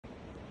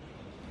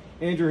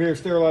Andrew here,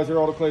 Sterilizer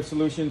Autoclave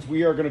Solutions.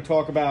 We are going to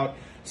talk about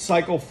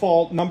cycle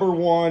fault number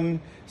 1,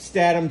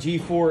 Statim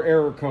G4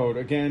 Error Code.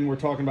 Again, we're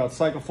talking about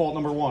cycle fault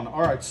number 1.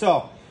 All right,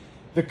 so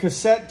the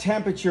cassette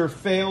temperature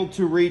failed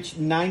to reach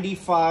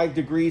 95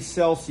 degrees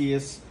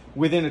Celsius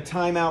within a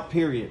timeout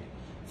period.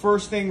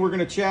 First thing we're going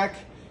to check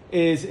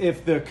is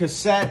if the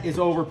cassette is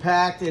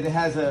overpacked, it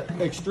has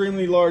an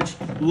extremely large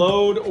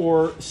load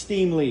or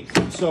steam leak.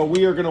 So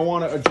we are going to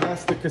want to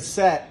address the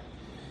cassette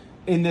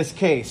in this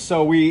case.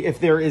 So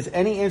if there is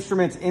any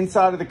instruments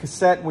inside of the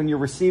cassette when you're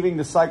receiving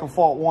the cycle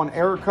fault 1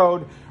 error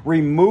code,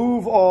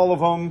 remove all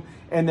of them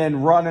and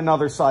then run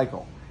another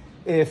cycle.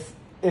 If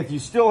you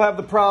still have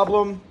the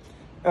problem,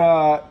 we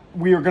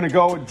are going to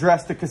go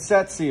address the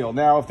cassette seal.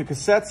 Now, if the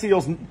cassette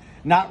seal's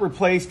not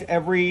replaced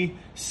every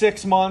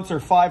 6 months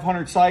or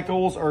 500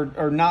 cycles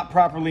or not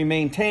properly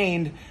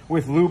maintained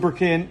with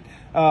lubricant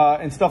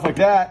and stuff like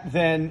that,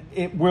 then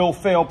it will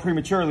fail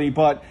prematurely.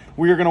 But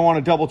we are going to want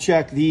to double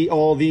check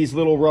all these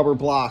little rubber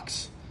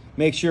blocks.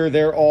 Make sure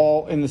they're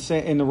all in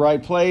the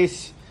right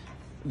place.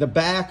 The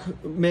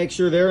back, make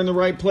sure they're in the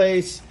right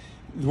place.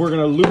 We're going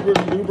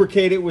to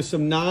lubricate it with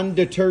some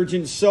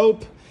non-detergent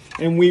soap,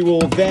 and we will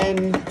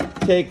then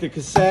take the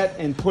cassette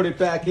and put it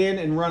back in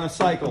and run a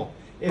cycle.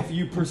 If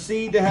you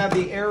proceed to have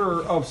the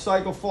error of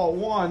cycle fault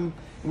 1,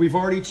 we've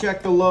already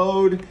checked the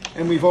load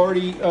and we've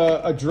already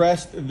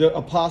addressed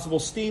a possible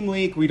steam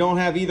leak. We don't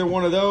have either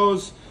one of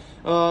those.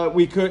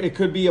 It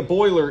could be a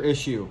boiler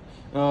issue.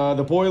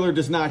 The boiler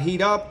does not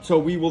heat up, so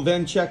we will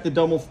then check the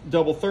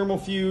double thermal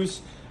fuse.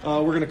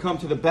 We're going to come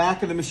to the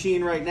back of the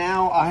machine right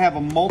now. I have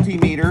a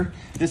multimeter.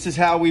 This is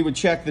how we would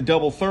check the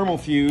double thermal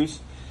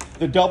fuse.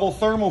 The double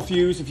thermal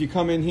fuse, if you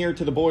come in here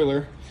to the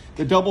boiler,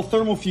 the double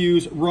thermal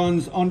fuse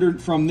runs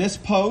from this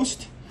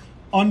post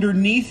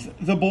underneath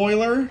the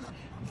boiler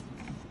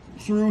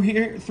through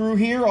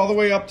here all the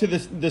way up to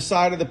the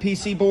side of the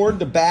PC board,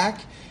 the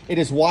back. It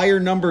is wire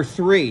number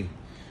 3.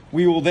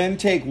 We will then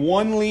take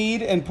one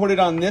lead and put it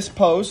on this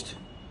post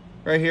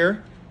right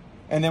here,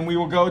 and then we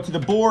will go to the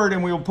board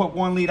and we will put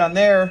one lead on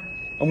there,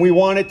 and we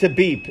want it to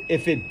beep.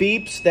 If it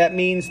beeps, that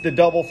means the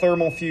double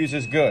thermal fuse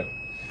is good.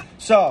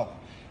 So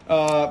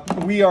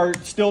we are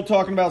still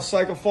talking about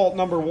cycle fault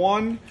number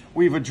 1.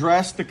 We've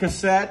addressed the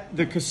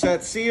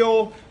cassette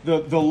seal,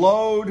 the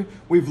load.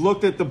 We've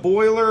looked at the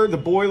boiler. The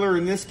boiler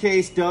in this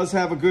case does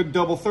have a good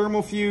double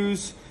thermal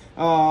fuse.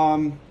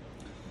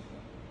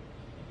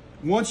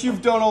 Once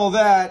you've done all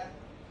that,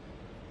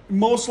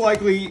 most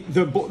likely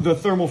the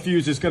thermal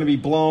fuse is going to be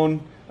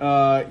blown.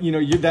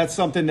 That's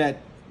something that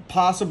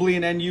possibly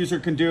an end user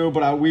can do,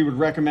 but we would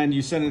recommend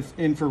you send it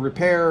in for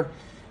repair.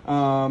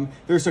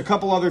 There's a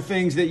couple other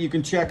things that you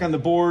can check on the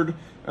board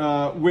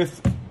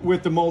with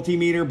the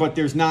multimeter, but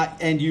there's not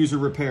end user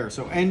repair.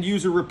 So end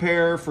user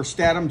repair for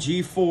Statim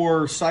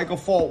G4 cycle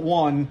fault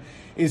 1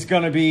 is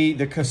going to be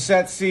the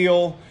cassette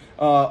seal,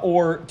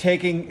 or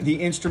taking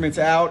the instruments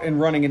out and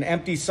running an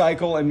empty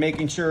cycle and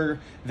making sure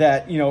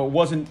that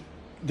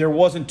there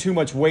wasn't too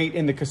much weight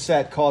in the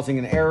cassette causing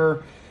an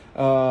error.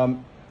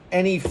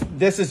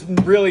 This is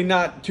really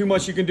not too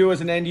much you can do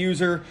as an end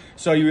user,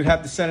 so you would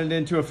have to send it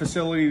into a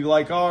facility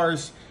like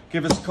ours.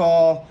 Give us a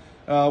call.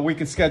 We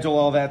can schedule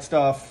all that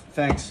stuff.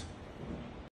 Thanks.